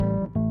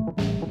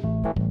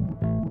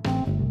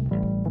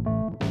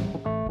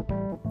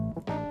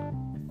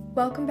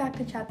Welcome back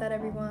to Chat That,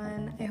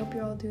 everyone. I hope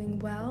you're all doing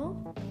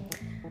well.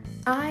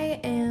 I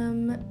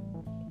am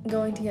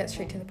going to get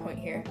straight to the point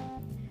here.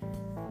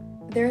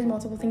 There's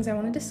multiple things I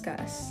want to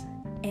discuss,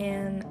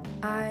 and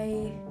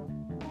I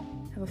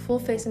have a full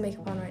face of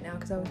makeup on right now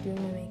because I was doing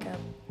my makeup,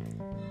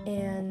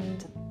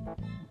 and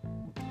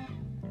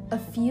a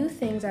few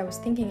things I was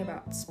thinking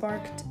about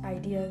sparked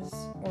ideas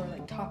or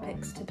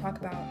topics to talk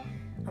about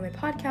on my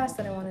podcast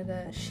that I wanted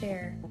to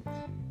share,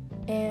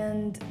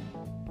 and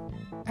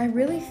I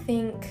really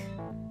think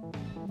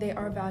they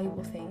are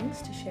valuable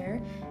things to share,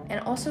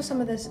 and also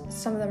some of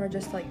them are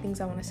just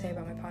things I want to say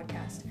about my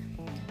podcast.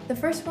 The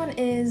first one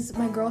is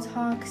my Girl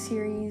Talk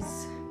series.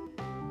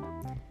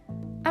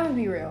 I'm gonna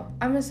be real.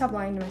 I'm gonna stop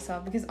lying to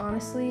myself because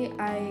honestly,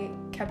 I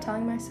kept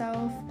telling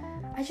myself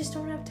I just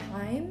don't have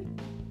time,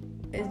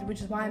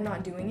 which is why I'm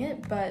not doing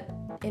it. But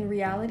in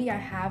reality, I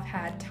have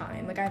had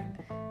time.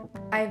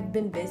 I've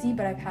been busy,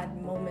 but I've had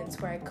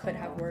moments where I could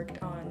have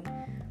worked on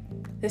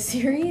the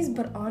series.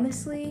 But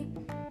honestly,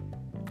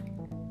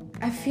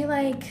 I feel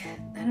like,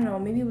 I don't know,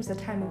 maybe it was the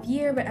time of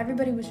year, but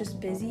everybody was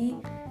just busy,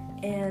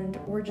 and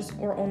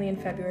we're only in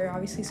February,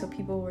 obviously, so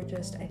people were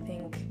just, I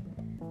think,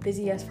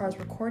 busy as far as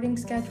recording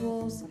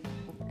schedules.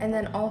 And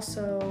then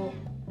also,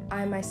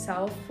 I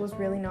myself was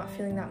really not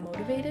feeling that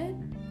motivated.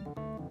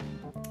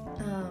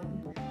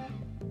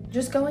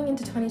 Just going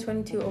into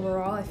 2022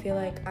 overall, I feel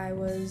like I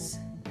was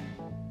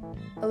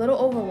a little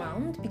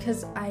overwhelmed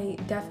because I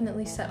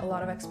definitely set a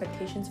lot of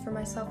expectations for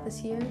myself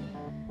this year.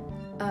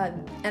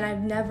 And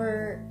I've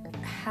never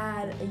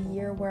had a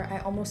year where I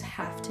almost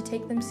have to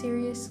take them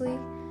seriously.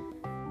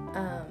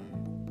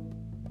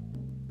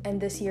 And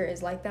this year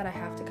is like that. I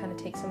have to kind of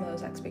take some of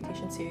those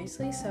expectations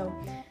seriously. So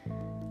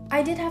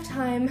I did have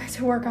time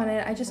to work on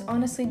it. I just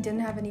honestly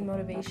didn't have any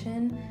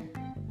motivation.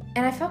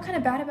 And I felt kind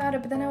of bad about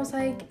it, but then I was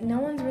like, no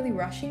one's really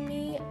rushing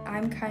me.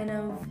 I'm kind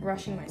of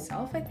rushing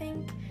myself, I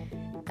think.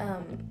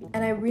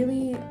 And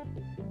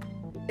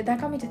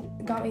that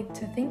got me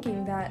to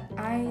thinking that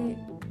I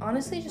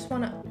honestly just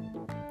want to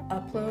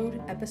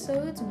upload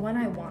episodes when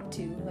I want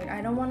to.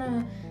 I don't want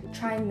to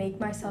try and make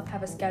myself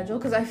have a schedule,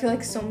 because I feel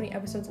like so many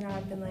episodes now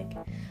I've been like,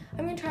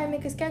 I'm going to try and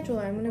make a schedule,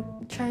 or I'm going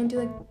to try and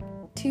do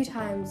 2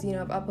 times,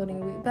 of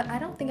uploading a week. But I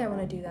don't think I want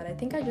to do that. I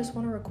think I just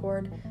want to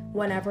record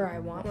whenever I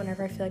want,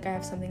 whenever I feel like I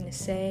have something to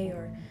say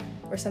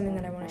or something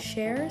that I want to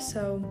share.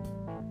 So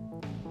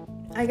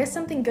I guess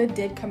something good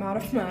did come out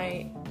of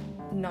my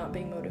not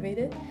being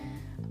motivated.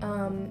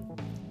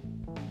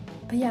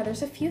 But yeah,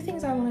 there's a few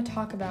things I want to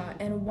talk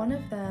about, and one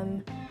of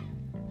them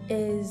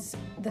is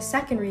the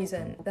second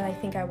reason that I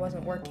think I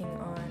wasn't working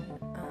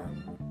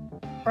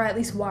on, or at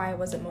least why I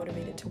wasn't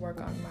motivated to work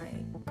on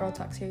my Girl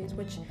Talk series,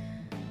 which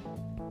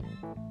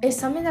is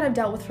something that I've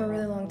dealt with for a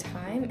really long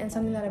time and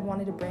something that I've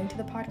wanted to bring to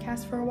the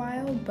podcast for a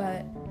while,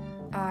 but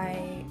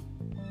I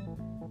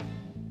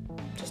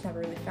just never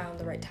really found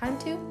the right time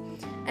to,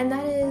 and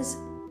that is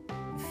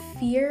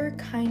fear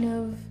kind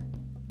of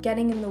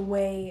getting in the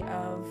way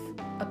of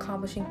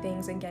accomplishing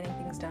things and getting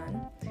things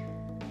done.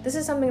 This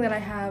is something that I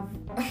have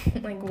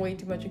way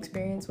too much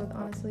experience with,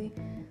 honestly,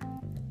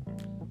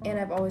 and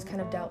I've always kind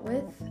of dealt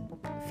with.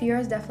 Fear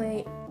has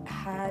definitely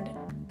had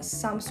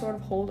some sort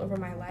of hold over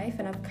my life,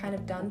 and I've kind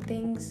of done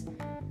things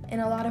in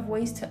a lot of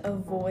ways to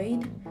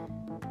avoid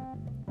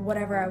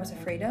whatever I was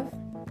afraid of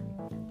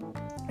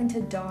and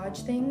to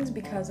dodge things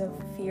because of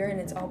fear, and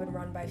it's all been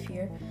run by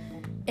fear.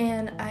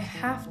 And I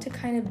have to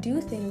kind of do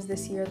things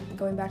this year,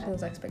 going back to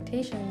those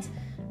expectations,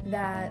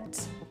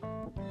 that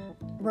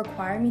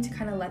require me to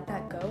kind of let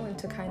that go and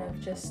to kind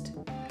of just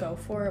go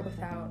for it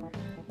without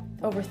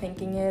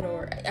overthinking it,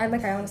 or I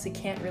honestly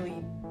can't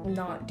really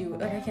not do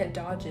it. I can't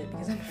dodge it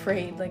because I'm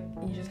afraid.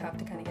 You just have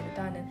to kind of get it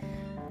done,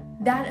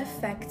 and that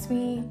affects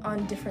me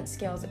on different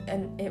scales,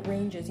 and it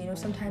ranges.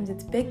 Sometimes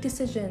it's big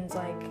decisions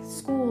like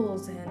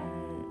schools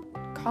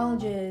and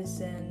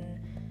colleges and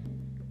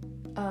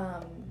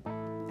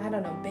I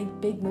don't know,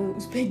 big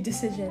moves, big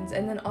decisions,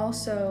 and then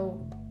also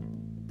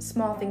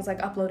small things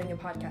like uploading a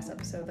podcast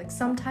episode.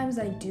 Sometimes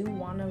I do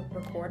want to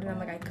record, and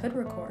I'm I could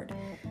record,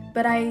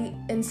 but I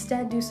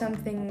instead do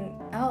something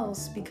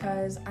else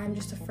because I'm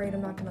just afraid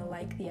I'm not going to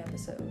like the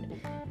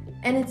episode.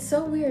 And it's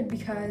so weird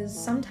because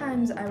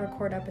sometimes I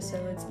record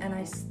episodes and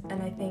I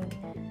think,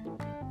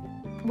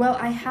 well,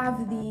 I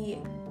have the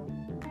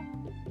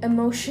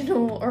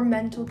emotional or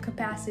mental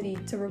capacity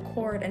to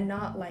record and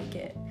not like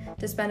it,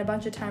 to spend a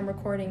bunch of time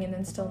recording and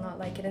then still not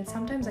like it. And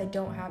sometimes I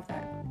don't have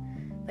that.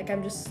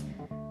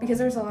 Because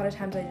there's a lot of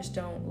times I just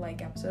don't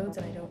like episodes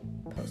and I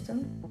don't post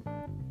them.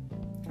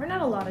 Or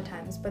not a lot of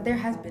times, but there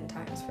has been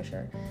times for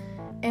sure.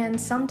 And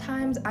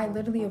sometimes I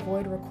literally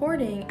avoid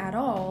recording at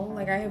all.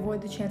 I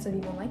avoid the chance of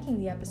even liking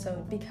the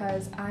episode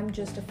because I'm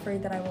just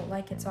afraid that I won't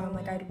like it. So I'm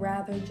I'd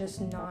rather just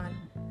not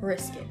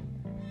risk it.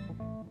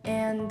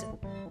 And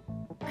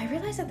I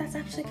realized that that's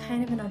actually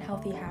kind of an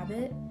unhealthy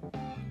habit.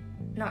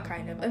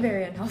 A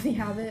very unhealthy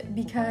habit,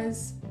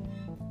 because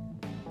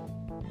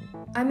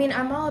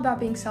I'm all about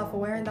being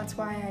self-aware, and that's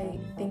why I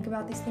think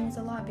about these things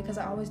a lot, because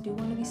I always do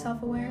want to be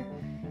self-aware.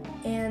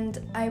 And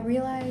I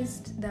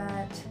realized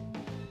that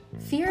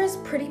fear is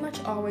pretty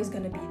much always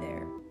going to be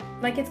there.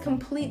 Like, it's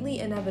completely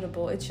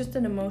inevitable. It's just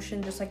an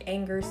emotion, just like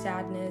anger,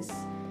 sadness,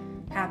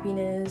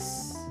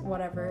 happiness,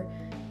 whatever.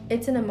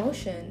 It's an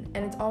emotion,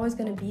 and it's always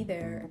going to be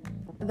there.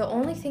 The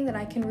only thing that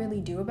I can really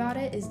do about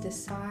it is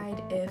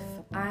decide if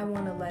I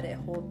want to let it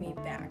hold me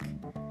back.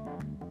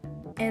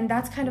 And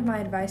that's kind of my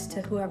advice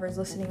to whoever's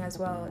listening as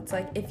well. It's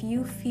like, if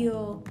you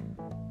feel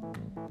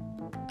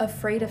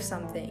afraid of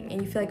something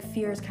and you feel like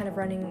fear is kind of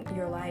running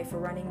your life or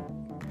running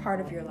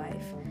part of your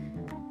life,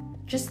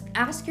 just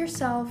ask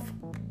yourself,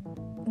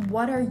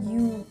 what are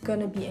you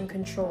gonna be in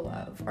control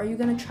of? Are you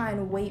gonna try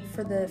and wait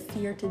for the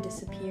fear to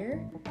disappear?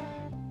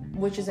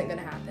 Which isn't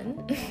gonna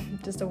happen.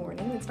 Just a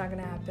warning, it's not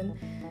gonna happen.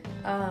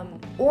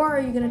 Or are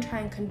you gonna try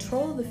and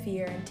control the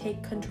fear and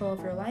take control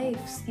of your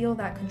life, steal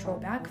that control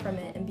back from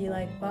it, and be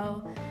like,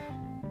 well,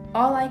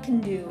 all I can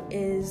do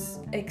is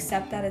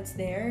accept that it's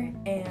there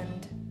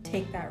and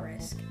take that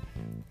risk.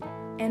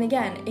 And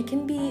again, it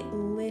can be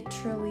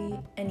literally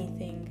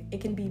anything.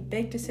 It can be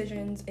big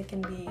decisions, it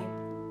can be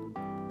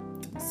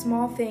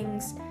small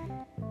things.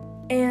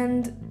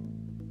 And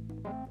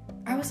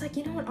I was like,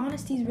 you know what,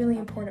 honesty is really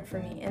important for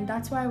me, and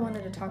that's why I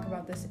wanted to talk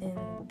about this in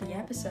the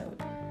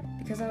episode,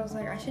 because I was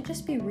like, I should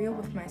just be real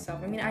with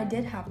myself. I mean, I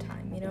did have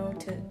time, you know,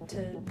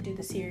 to do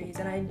the series,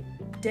 and I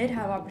did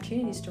have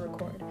opportunities to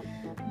record,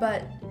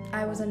 but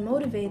I was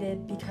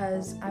unmotivated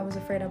because I was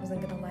afraid I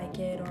wasn't gonna like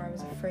it, or I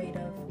was afraid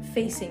of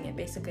facing it,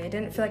 basically. I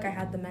didn't feel like I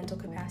had the mental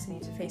capacity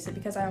to face it,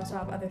 because I also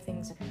have other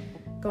things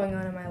going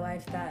on in my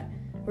life that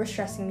were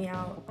stressing me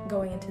out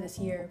going into this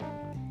year.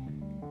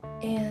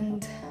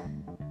 And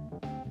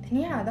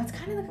yeah, that's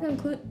kind of the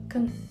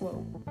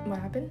what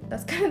happened?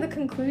 That's kind of the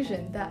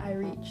conclusion that I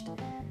reached,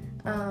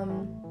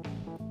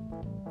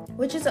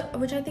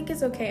 which I think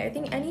is okay. I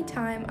think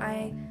anytime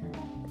I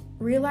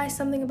realize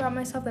something about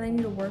myself that I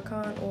need to work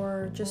on,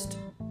 or just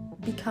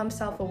become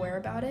self-aware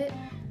about it,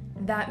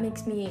 that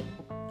makes me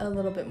a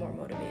little bit more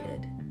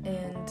motivated,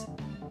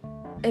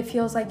 and it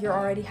feels like you're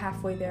already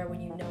halfway there when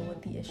you know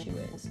what the issue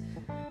is.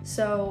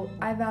 So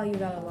I value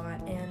that a lot,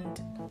 and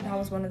that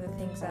was one of the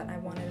things that I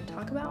wanted to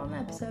talk about on the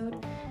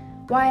episode.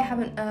 Why I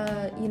haven't,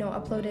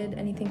 uploaded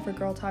anything for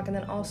Girl Talk, and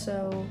then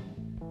also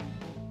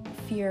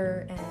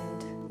fear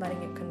and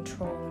letting it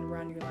control and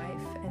run your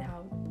life, and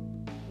how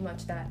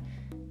much that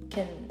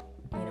can,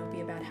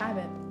 be a bad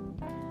habit.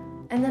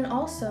 And then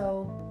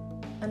also,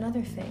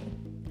 another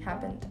thing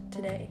happened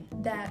today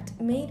that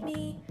made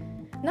me,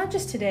 not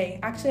just today,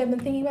 actually I've been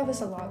thinking about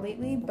this a lot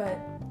lately, but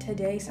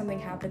today something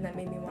happened that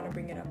made me want to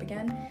bring it up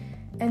again,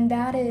 and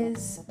that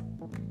is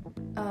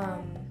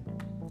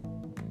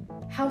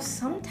how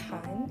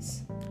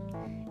sometimes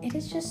it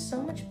is just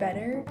so much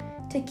better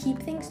to keep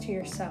things to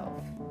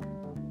yourself.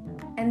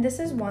 And this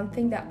is one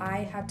thing that I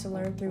had to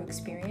learn through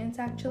experience,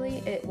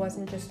 actually. It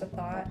wasn't just a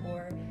thought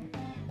or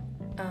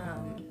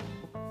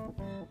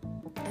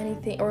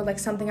anything, or like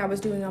something I was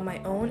doing on my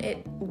own.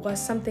 It was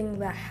something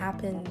that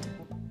happened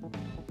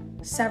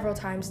several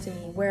times to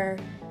me, where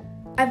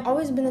I've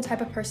always been the type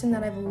of person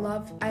that I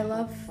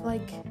love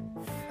like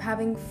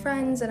having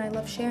friends, and I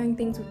love sharing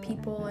things with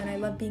people, and I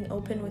love being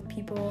open with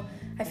people.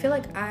 I feel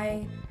like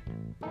I'm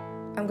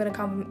gonna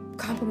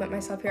compliment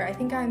myself here. I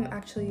think I'm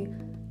actually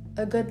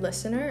a good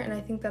listener, and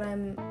I think that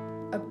I'm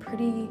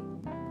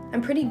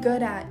pretty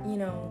good at,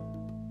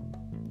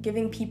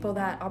 giving people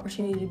that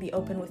opportunity to be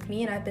open with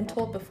me. And I've been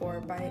told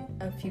before by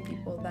a few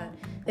people that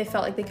they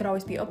felt like they could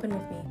always be open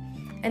with me.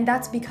 And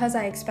that's because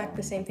I expect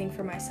the same thing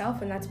for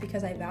myself, and that's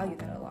because I value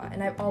that a lot.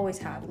 And I've always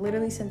have,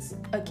 literally since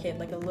a kid,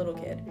 like a little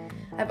kid.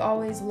 I've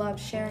always loved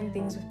sharing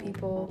things with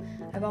people.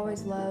 I've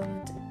always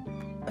loved,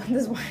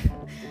 this is why,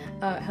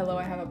 hello,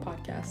 I have a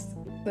podcast.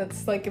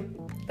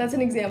 That's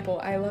an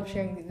example. I love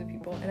sharing things with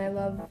people, and I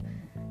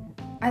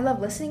love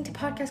listening to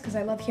podcasts because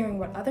I love hearing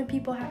what other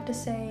people have to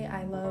say.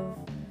 I love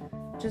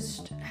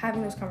just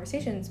having those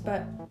conversations,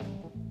 but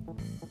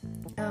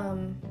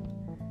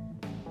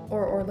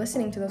or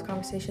listening to those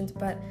conversations,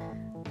 but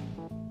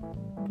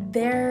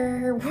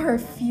there were a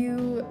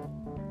few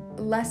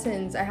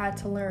lessons I had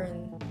to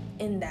learn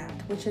in that,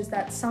 which is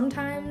that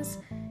sometimes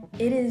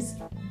it is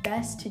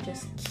best to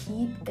just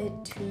keep it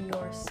to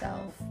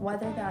yourself,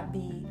 whether that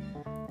be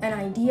an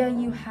idea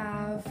you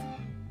have,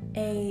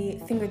 a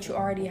thing that you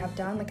already have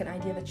done, like an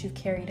idea that you've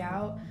carried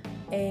out,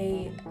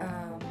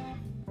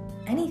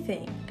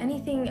 anything,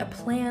 a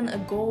plan, a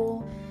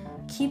goal.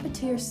 Keep it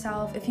to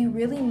yourself. If you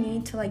really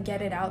need to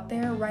get it out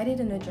there, write it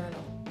in a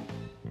journal.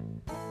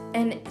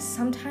 And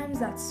sometimes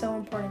that's so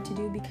important to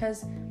do,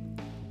 because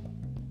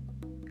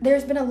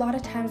there's been a lot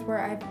of times where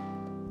I've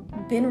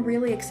been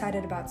really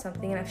excited about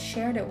something and I've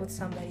shared it with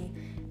somebody,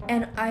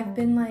 and I've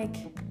been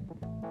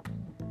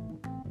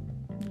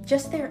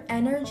just their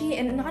energy,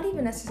 and not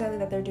even necessarily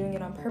that they're doing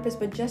it on purpose,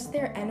 but just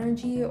their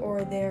energy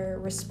or their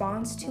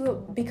response to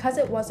it, because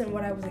it wasn't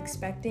what I was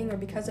expecting, or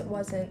because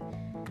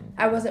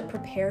I wasn't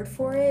prepared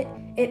for it,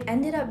 it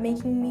ended up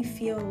making me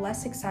feel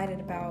less excited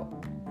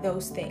about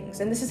those things.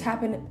 And this has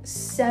happened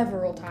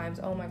several times.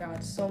 Oh my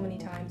God, so many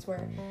times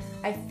where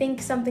I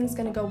think something's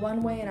gonna go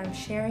one way and I'm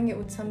sharing it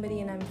with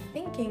somebody and I'm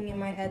thinking in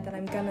my head that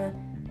I'm gonna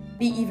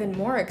be even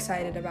more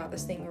excited about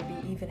this thing or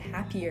be even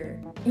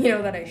happier,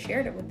 that I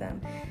shared it with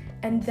them.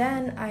 And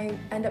then I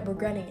end up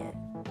regretting it.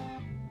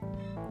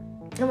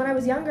 And when I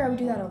was younger, I would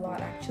do that a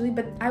lot actually,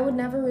 but I would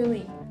never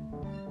really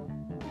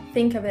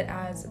think of it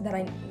as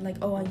that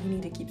you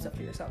need to keep stuff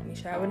for yourself,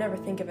 Misha. I would never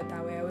think of it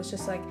that way. I was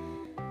just like,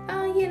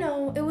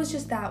 it was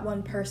just that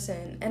one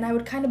person, and I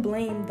would kind of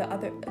blame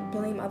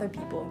other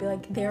people and be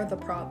like, they're the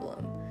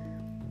problem.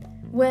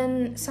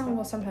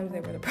 Sometimes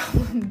they were the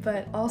problem,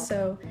 but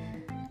also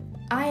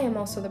I am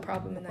also the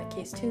problem in that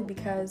case too,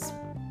 because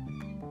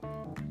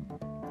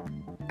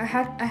I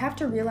have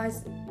to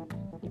realize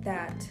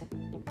that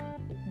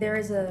there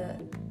is a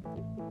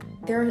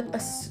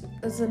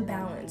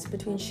balance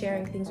between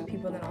sharing things with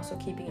people and then also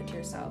keeping it to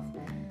yourself.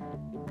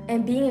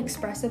 And being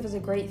expressive is a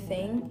great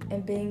thing,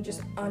 and being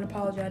just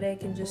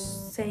unapologetic and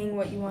just saying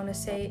what you want to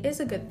say is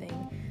a good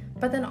thing.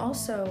 But then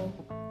also,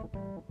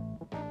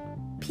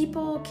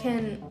 people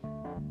can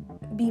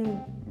be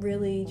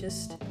really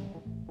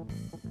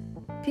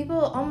people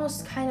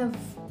almost kind of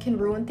can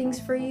ruin things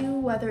for you,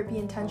 whether it be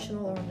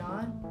intentional or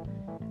not.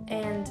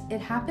 And it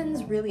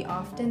happens really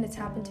often. It's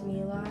happened to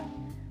me a lot.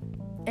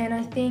 And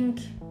I think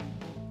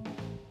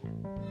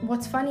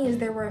what's funny is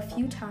there were a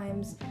few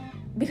times,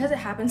 because it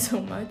happened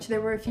so much,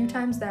 there were a few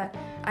times that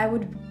I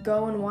would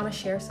go and want to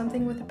share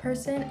something with a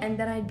person, and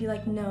then I'd be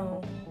like,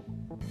 no,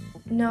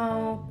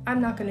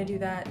 I'm not going to do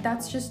that.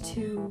 That's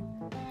too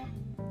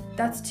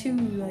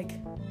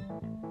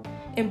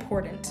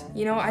important.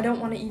 I don't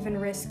want to even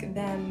risk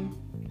them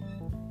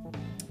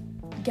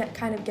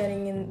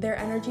getting in their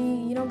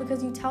energy,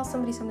 because you tell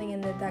somebody something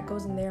and that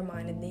goes in their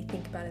mind and they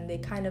think about it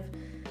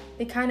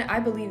and I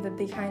believe that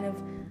they kind of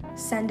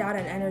send out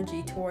an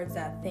energy towards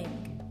that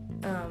thing.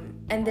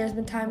 And there's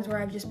been times where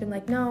I've just been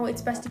like, no,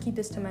 it's best to keep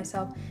this to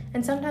myself.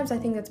 And sometimes I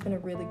think that's been a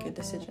really good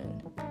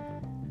decision.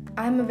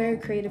 I'm a very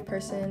creative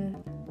person.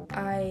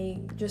 I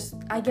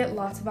get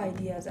lots of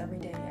ideas every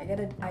day. I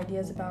get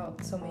ideas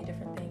about so many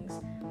different things.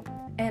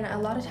 And a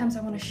lot of times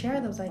I want to share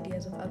those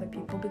ideas with other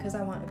people because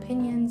I want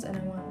opinions and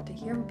I want to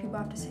hear what people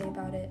have to say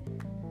about it.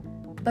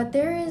 But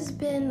there has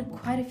been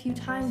quite a few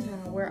times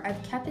now where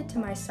I've kept it to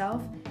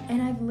myself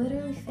and I've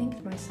literally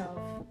thanked myself.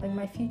 Like,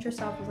 my future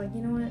self was like,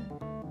 you know what?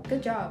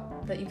 Good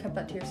job that you kept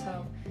that to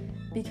yourself.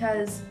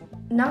 Because,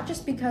 not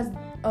just because,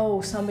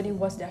 somebody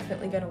was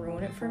definitely going to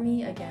ruin it for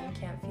me. Again,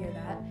 can't fear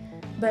that.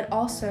 But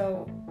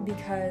also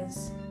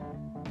because,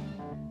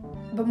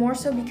 but more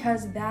so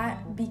because that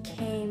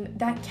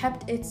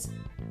kept its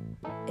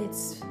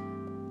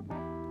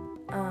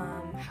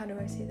how do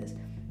I say this?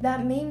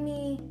 That made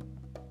me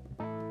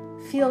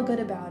feel good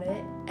about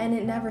it, and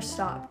it never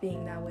stopped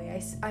being that way.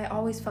 I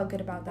always felt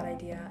good about that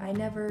idea. I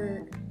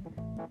never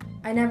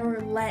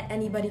let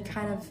anybody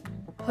kind of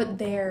put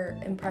their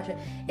impression.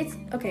 It's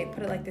okay,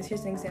 put it like this.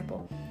 Here's an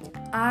example.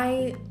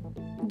 I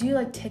do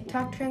like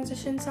TikTok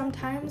transitions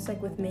sometimes,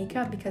 like with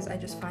makeup, because I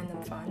just find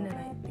them fun and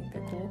I think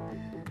they're cool.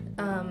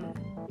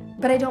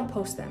 But I don't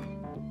post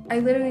them. I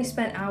literally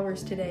spent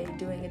hours today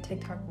doing a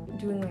TikTok,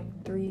 doing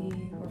like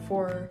 3 or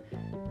 4.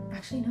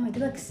 Actually, no, I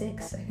did like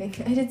 6, I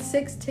think. I did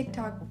 6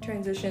 TikTok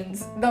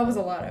transitions. That was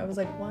a lot. I was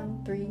like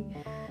 1, 3.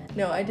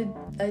 No, I did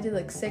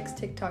like 6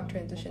 TikTok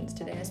transitions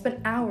today. I spent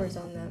hours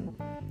on them.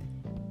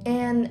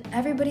 And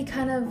everybody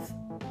kind of,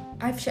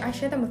 I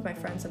share them with my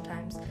friends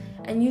sometimes.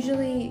 And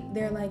usually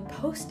they're like,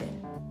 post it.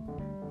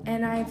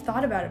 And I've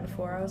thought about it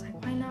before. I was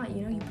like, why not?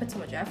 You put so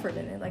much effort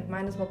in it. Like,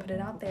 might as well put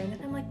it out there. And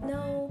then I'm like,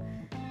 no,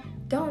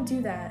 don't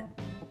do that.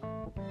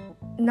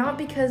 Not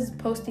because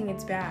posting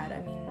it's bad.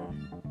 I mean,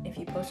 if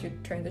you post your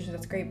transitions,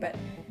 that's great. But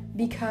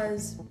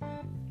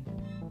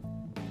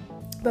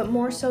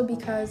more so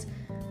because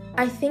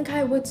I think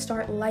I would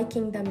start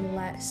liking them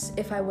less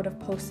if I would have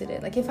posted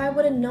it. Like, if I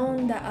would have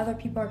known that other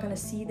people are going to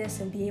see this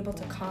and be able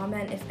to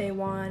comment if they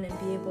want and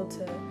be able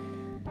to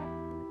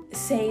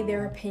say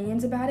their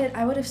opinions about it,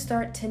 I would have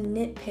started to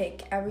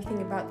nitpick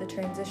everything about the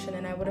transition,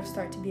 and I would have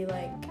started to be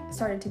like,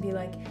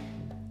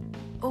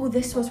 oh,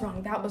 this was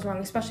wrong, that was wrong,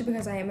 especially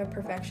because I am a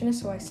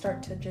perfectionist, so I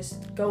start to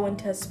just go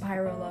into a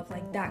spiral of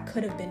like, that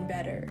could have been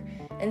better,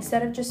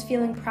 instead of just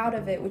feeling proud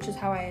of it, which is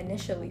how I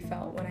initially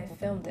felt when I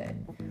filmed it.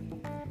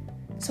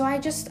 So I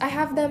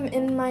have them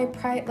in my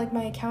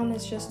my account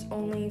is just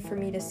only for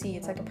me to see.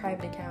 It's like a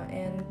private account,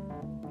 and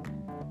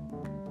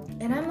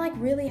I'm like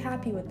really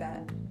happy with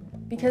that,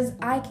 because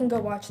I can go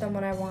watch them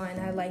when I want and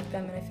I like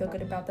them and I feel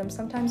good about them.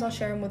 Sometimes I'll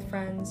share them with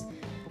friends.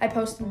 I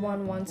posted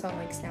one once on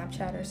like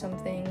Snapchat or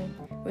something,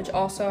 which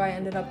also I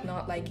ended up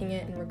not liking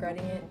it and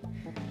regretting it.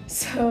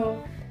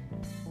 So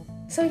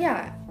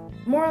yeah,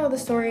 moral of the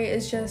story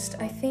is just,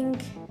 I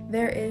think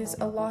there is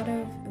a lot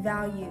of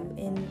value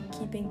in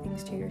keeping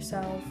things to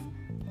yourself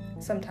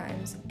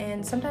sometimes,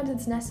 and sometimes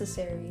it's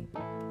necessary.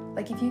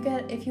 Like, if you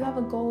have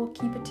a goal,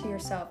 keep it to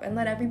yourself and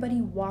let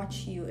everybody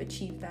watch you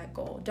achieve that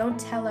goal. Don't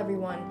tell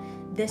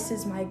everyone, this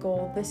is my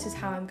goal, this is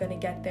how I'm going to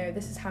get there,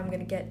 this is how I'm going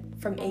to get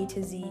from A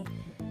to Z.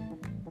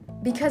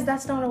 because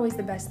that's not always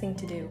the best thing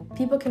to do.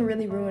 People can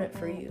really ruin it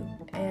for you,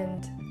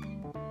 and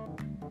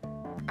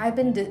I've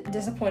been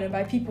disappointed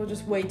by people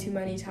just way too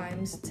many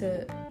times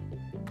to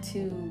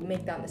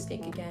make that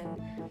mistake again.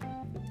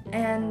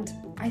 And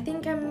I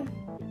think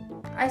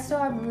I still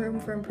have room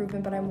for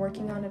improvement, but I'm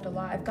working on it a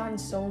lot. I've gotten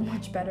so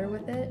much better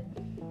with it.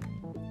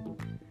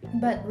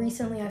 But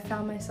recently I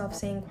found myself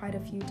saying quite a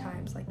few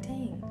times, like,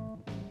 dang,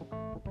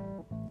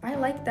 I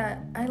like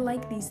that. I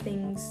like these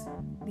things,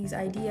 these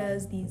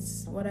ideas,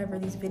 these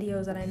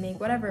videos that I make,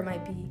 whatever it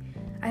might be.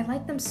 I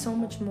like them so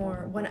much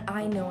more when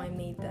I know I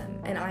made them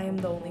and I am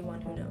the only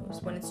one who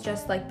knows. When it's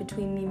just like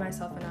between me,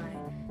 myself, and I,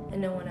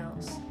 and no one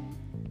else.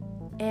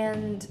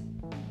 And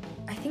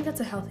I think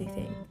that's a healthy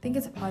thing. I think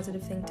it's a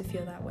positive thing to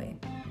feel that way.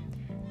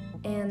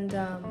 And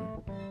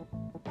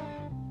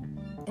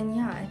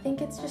yeah, I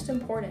think it's just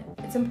important.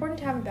 It's important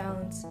to have a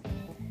balance.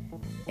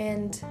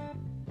 And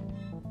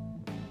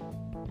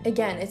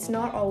again, it's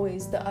not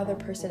always the other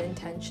person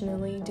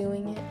intentionally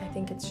doing it. I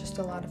think it's just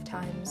a lot of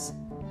times,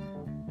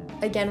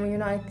 again, when you're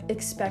not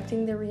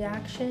expecting the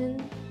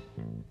reaction,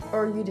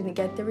 or you didn't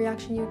get the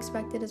reaction you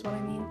expected is what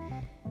I mean,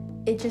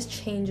 it just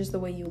changes the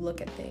way you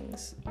look at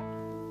things.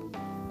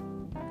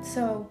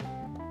 So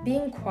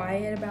being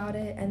quiet about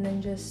it and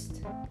then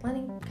just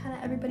letting kind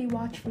of everybody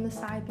watch from the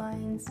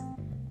sidelines,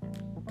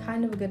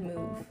 kind of a good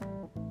move,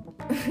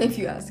 if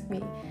you ask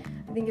me.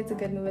 I think it's a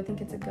good move. I think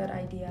it's a good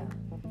idea.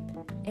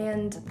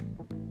 And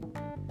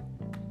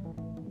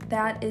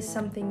that is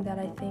something that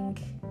I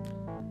think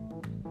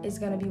is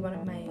going to be one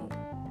of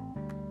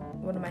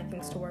my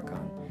things to work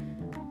on.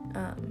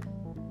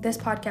 This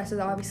podcast is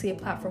obviously a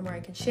platform where I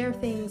can share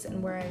things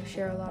and where I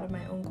share a lot of my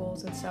own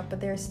goals and stuff,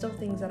 but there are still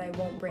things that I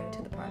won't bring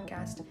to the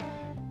podcast.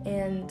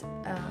 And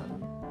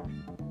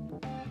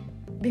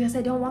because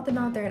I don't want them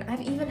out there. And I've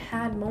even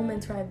had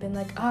moments where I've been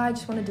like, I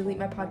just want to delete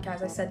my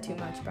podcast. I said too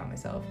much about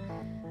myself.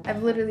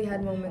 I've literally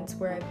had moments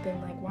where I've been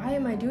like, why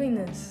am I doing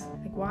this?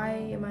 Like, why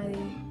am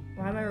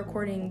I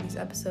recording these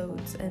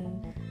episodes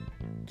and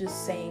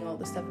just saying all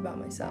this stuff about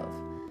myself?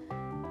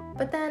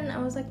 But then I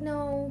was like,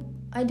 no,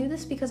 I do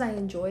this because I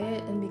enjoy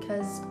it and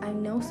because I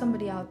know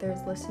somebody out there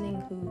is listening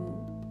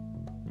who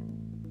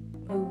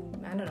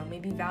I don't know,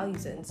 maybe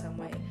values it in some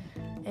way.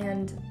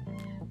 And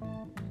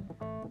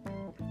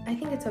I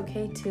think it's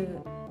okay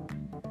to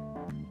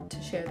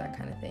share that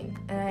kind of thing.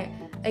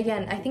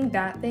 And I think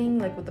that thing,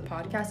 like with the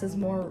podcast, is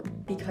more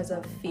because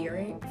of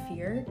fear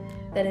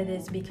than it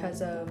is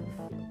because of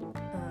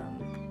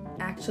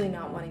actually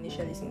not wanting to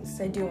share these things.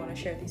 I do want to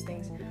share these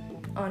things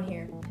on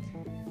here.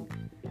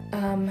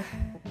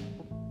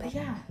 But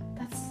yeah,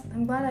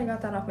 I'm glad I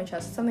got that off my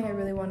chest. It's something I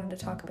really wanted to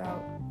talk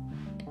about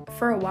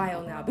for a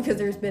while now, because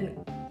there's been,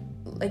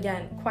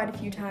 again, quite a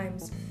few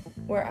times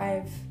where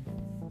I've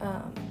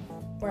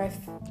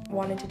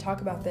wanted to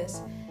talk about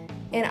this.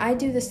 And I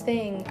do this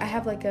thing, I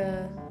have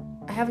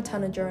a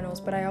ton of journals,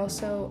 but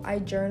I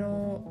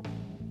journal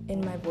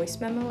in my voice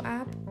memo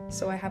app.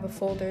 So I have a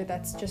folder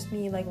that's just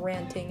me like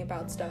ranting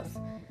about stuff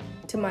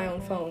to my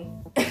own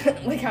phone,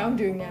 like how I'm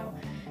doing now.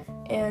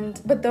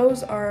 But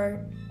those are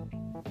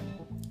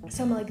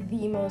some like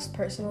the most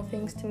personal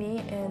things to me,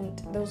 and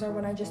those are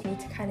when I just need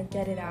to kind of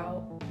get it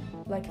out,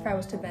 like if I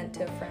was to vent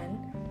to a friend.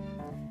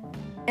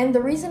 And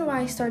the reason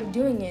why I started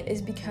doing it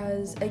is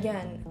because,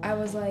 again, I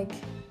was like,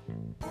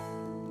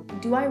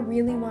 do I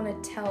really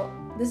want to tell,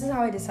 this is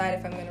how I decide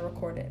if I'm going to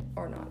record it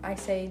or not. I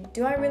say,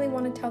 do I really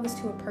want to tell this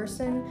to a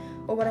person,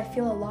 or would I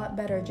feel a lot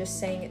better just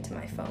saying it to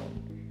my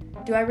phone?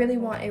 Do I really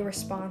want a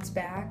response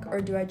back,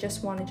 or do I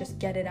just want to just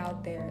get it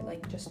out there,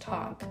 like just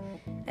talk,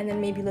 and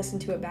then maybe listen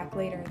to it back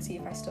later and see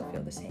if I still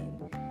feel the same?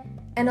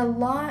 And a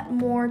lot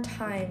more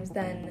times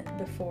than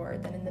before,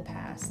 than in the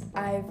past,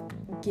 I've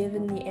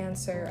given the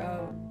answer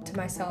to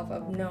myself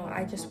of, no,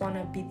 I just want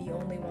to be the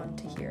only one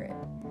to hear it.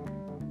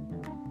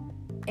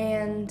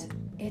 And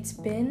it's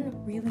been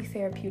really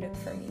therapeutic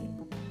for me.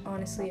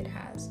 Honestly, it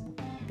has.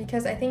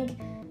 Because I think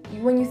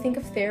when you think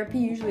of therapy,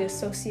 you usually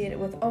associate it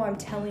with, I'm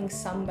telling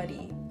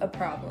somebody a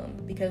problem,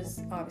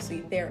 because obviously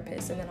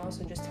therapists, and then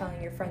also just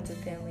telling your friends and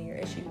family your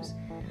issues.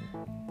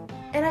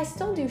 And I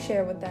still do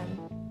share with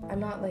them. I'm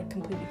not like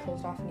completely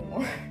closed off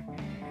anymore.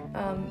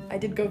 I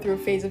did go through a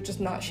phase of just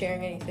not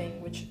sharing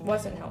anything, which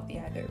wasn't healthy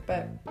either,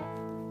 but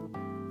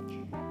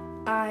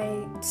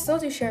I still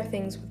do share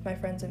things with my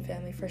friends and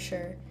family for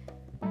sure.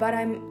 But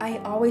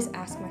I always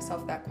ask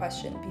myself that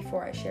question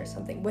before I share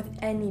something with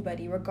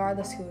anybody,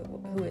 regardless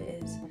who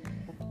it is.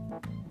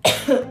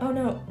 Oh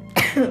no.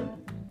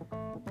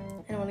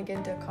 I don't want to get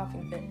into a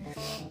coughing fit.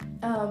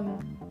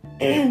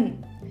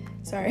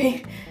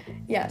 Sorry.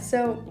 Yeah,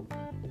 so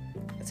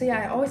yeah,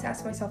 I always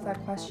ask myself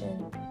that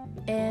question.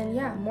 And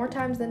yeah, more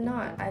times than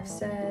not, I've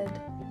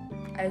said,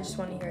 I just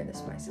want to hear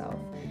this myself.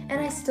 And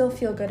I still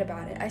feel good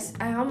about it.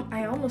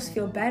 I almost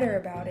feel better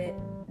about it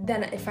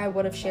than if I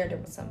would have shared it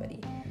with somebody.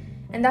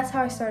 And that's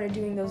how I started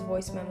doing those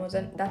voice memos.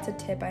 And that's a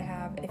tip I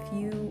have. If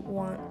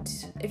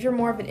you're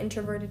more of an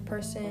introverted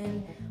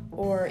person,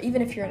 or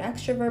even if you're an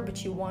extrovert,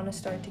 but you want to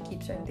start to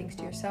keep certain things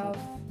to yourself,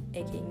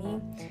 aka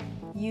me,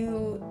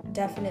 you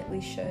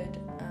definitely should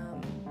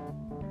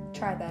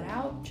try that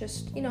out.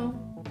 Just,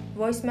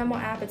 voice memo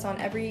app. It's on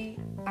every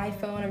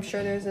iPhone. I'm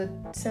sure there's a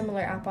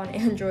similar app on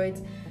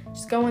Androids.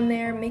 Just go in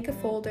there, make a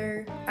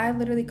folder. I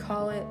literally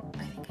called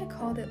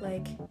it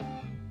like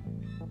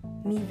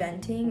me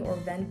venting or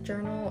vent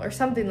journal or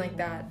something like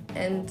that.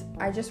 And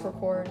I just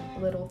record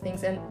little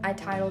things, and I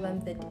title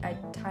them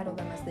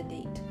as the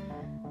date.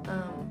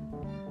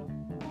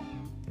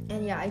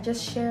 And yeah, I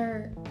just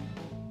share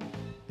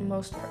the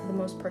most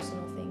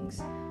personal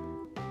things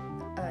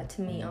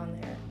to me on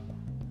there.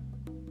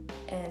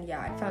 And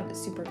yeah, I found it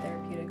super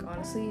therapeutic,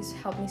 honestly. It's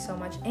helped me so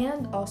much.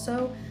 And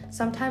also,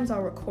 sometimes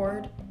I'll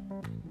record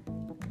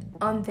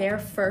on there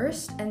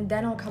first, and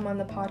then I'll come on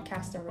the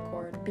podcast and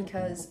record,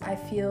 because I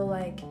feel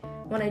like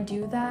when I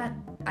do that,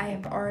 I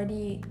have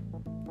already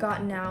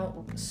gotten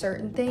out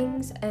certain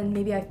things, and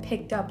maybe I've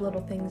picked up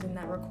little things in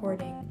that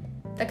recording.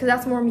 Because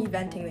that's more me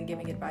venting than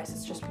giving advice.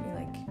 It's just me,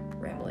 like,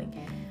 rambling.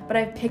 But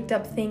I've picked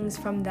up things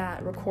from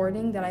that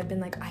recording that I've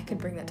been like, I could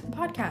bring that to the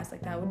podcast.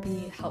 Like, that would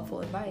be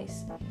helpful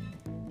advice.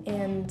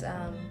 And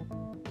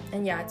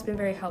yeah, it's been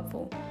very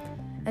helpful.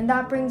 And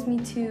that brings me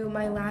to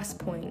my last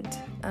point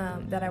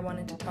that I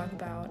wanted to talk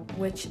about,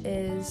 which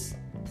is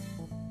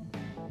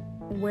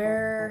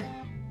where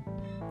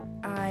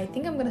I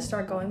think I'm going to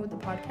start going with the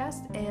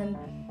podcast. And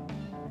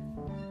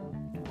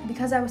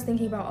because I was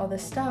thinking about all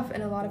this stuff,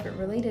 and a lot of it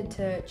related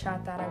to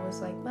Chat That, I was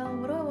like, well,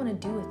 what do I want to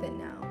do with it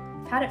now?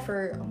 I've had it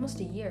for almost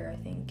a year,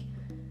 I think.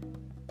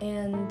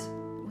 And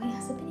wait,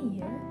 has it been a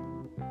year?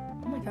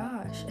 Oh my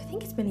gosh, I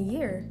think it's been a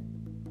year.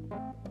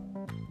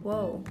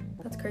 Whoa,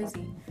 that's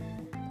crazy.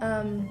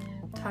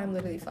 Time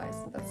literally flies.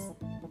 That's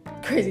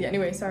crazy.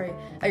 Anyway, sorry.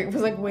 I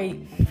was like,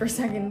 wait for a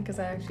second, because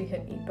that actually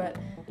hit me. But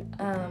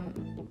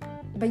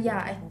yeah,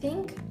 I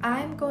think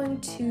I'm not going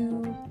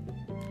to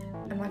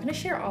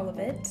share all of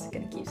it. I'm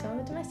going to keep some of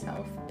it to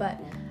myself. But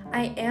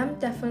I am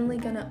definitely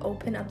going to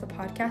open up the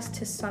podcast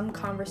to some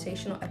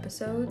conversational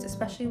episodes,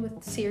 especially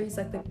with series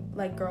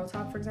like Girl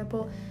Talk, for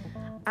example.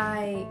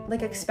 I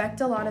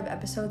expect a lot of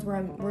episodes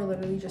where we're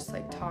literally just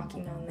like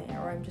talking on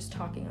there, or I'm just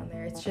talking on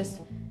there. It's just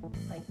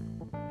like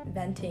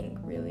venting,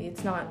 really.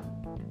 It's not,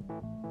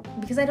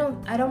 because I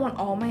don't want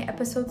all my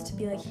episodes to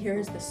be like,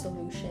 here's the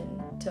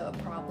solution to a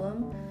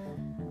problem.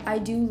 I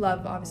do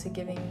love obviously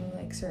giving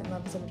like certain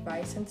levels of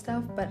advice and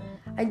stuff, but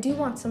I do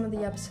want some of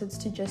the episodes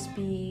to just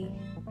be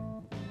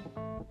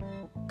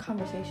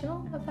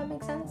conversational, if that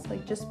makes sense.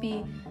 Like just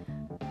be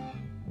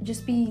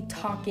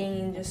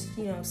talking, just,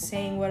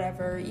 saying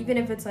whatever, even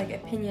if it's like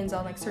opinions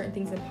on like certain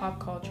things in pop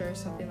culture or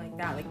something like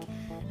that, like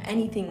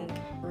anything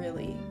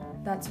really.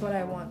 That's what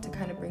I want to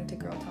kind of bring to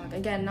Girl Talk.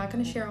 Again, not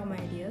going to share all my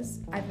ideas.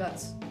 I've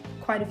got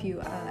quite a few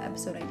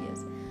episode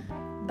ideas,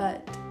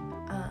 but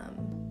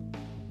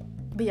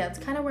yeah, it's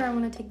kind of where I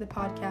want to take the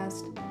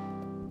podcast.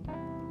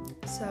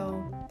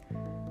 So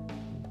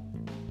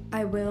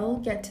I will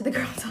get to the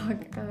Girl Talk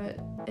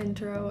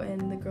intro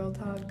and the Girl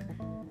Talk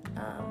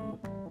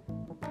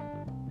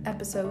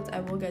episodes. I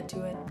will get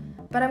to it,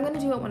 but I'm going to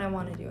do it when I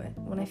want to do it,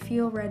 when I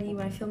feel ready,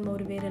 when I feel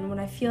motivated, and when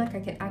I feel like I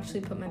can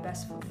actually put my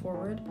best foot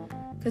forward,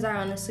 because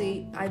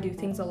I do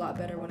things a lot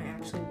better when I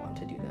actually want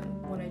to do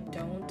them. When I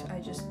don't,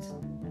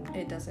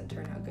 it doesn't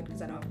turn out good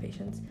because I don't have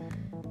patience.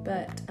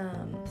 But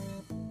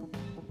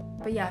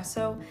yeah,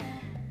 so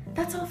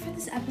that's all for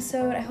this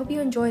episode. I hope you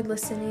enjoyed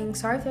listening.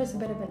 Sorry if there's a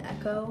bit of an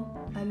echo.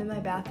 I'm in my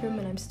bathroom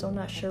and I'm still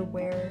not sure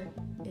where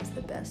is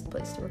the best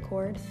place to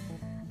record.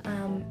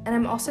 And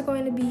I'm also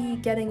going to be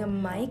getting a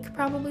mic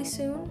probably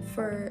soon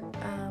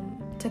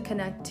to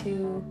connect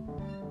to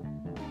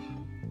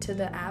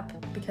the app,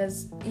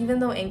 because even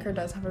though Anchor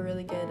does have a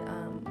really good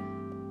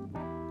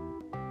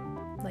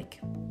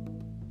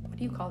what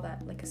do you call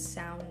that, like a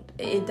sound,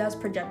 it does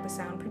project the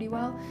sound pretty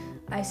well,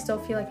 I still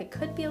feel like it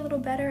could be a little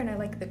better, and I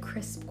like the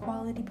crisp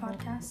quality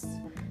podcasts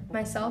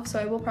myself, so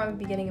I will probably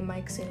be getting a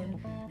mic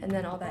soon, and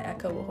then all that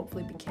echo will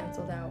hopefully be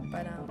canceled out.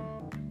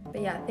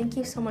 But yeah, thank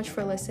you so much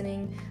for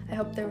listening. I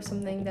hope there was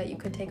something that you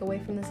could take away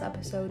from this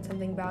episode,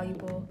 something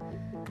valuable.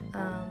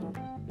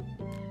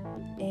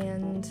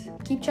 And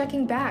keep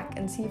checking back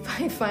and see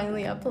if I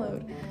finally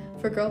upload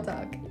for Girl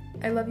Talk.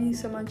 I love you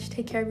so much.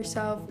 Take care of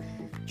yourself.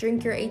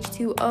 Drink your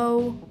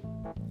H2O.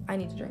 I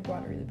need to drink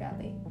water really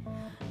badly.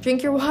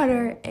 Drink your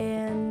water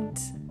and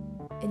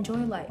enjoy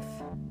life.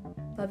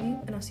 Love you,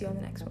 and I'll see you on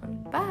the next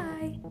one.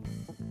 Bye!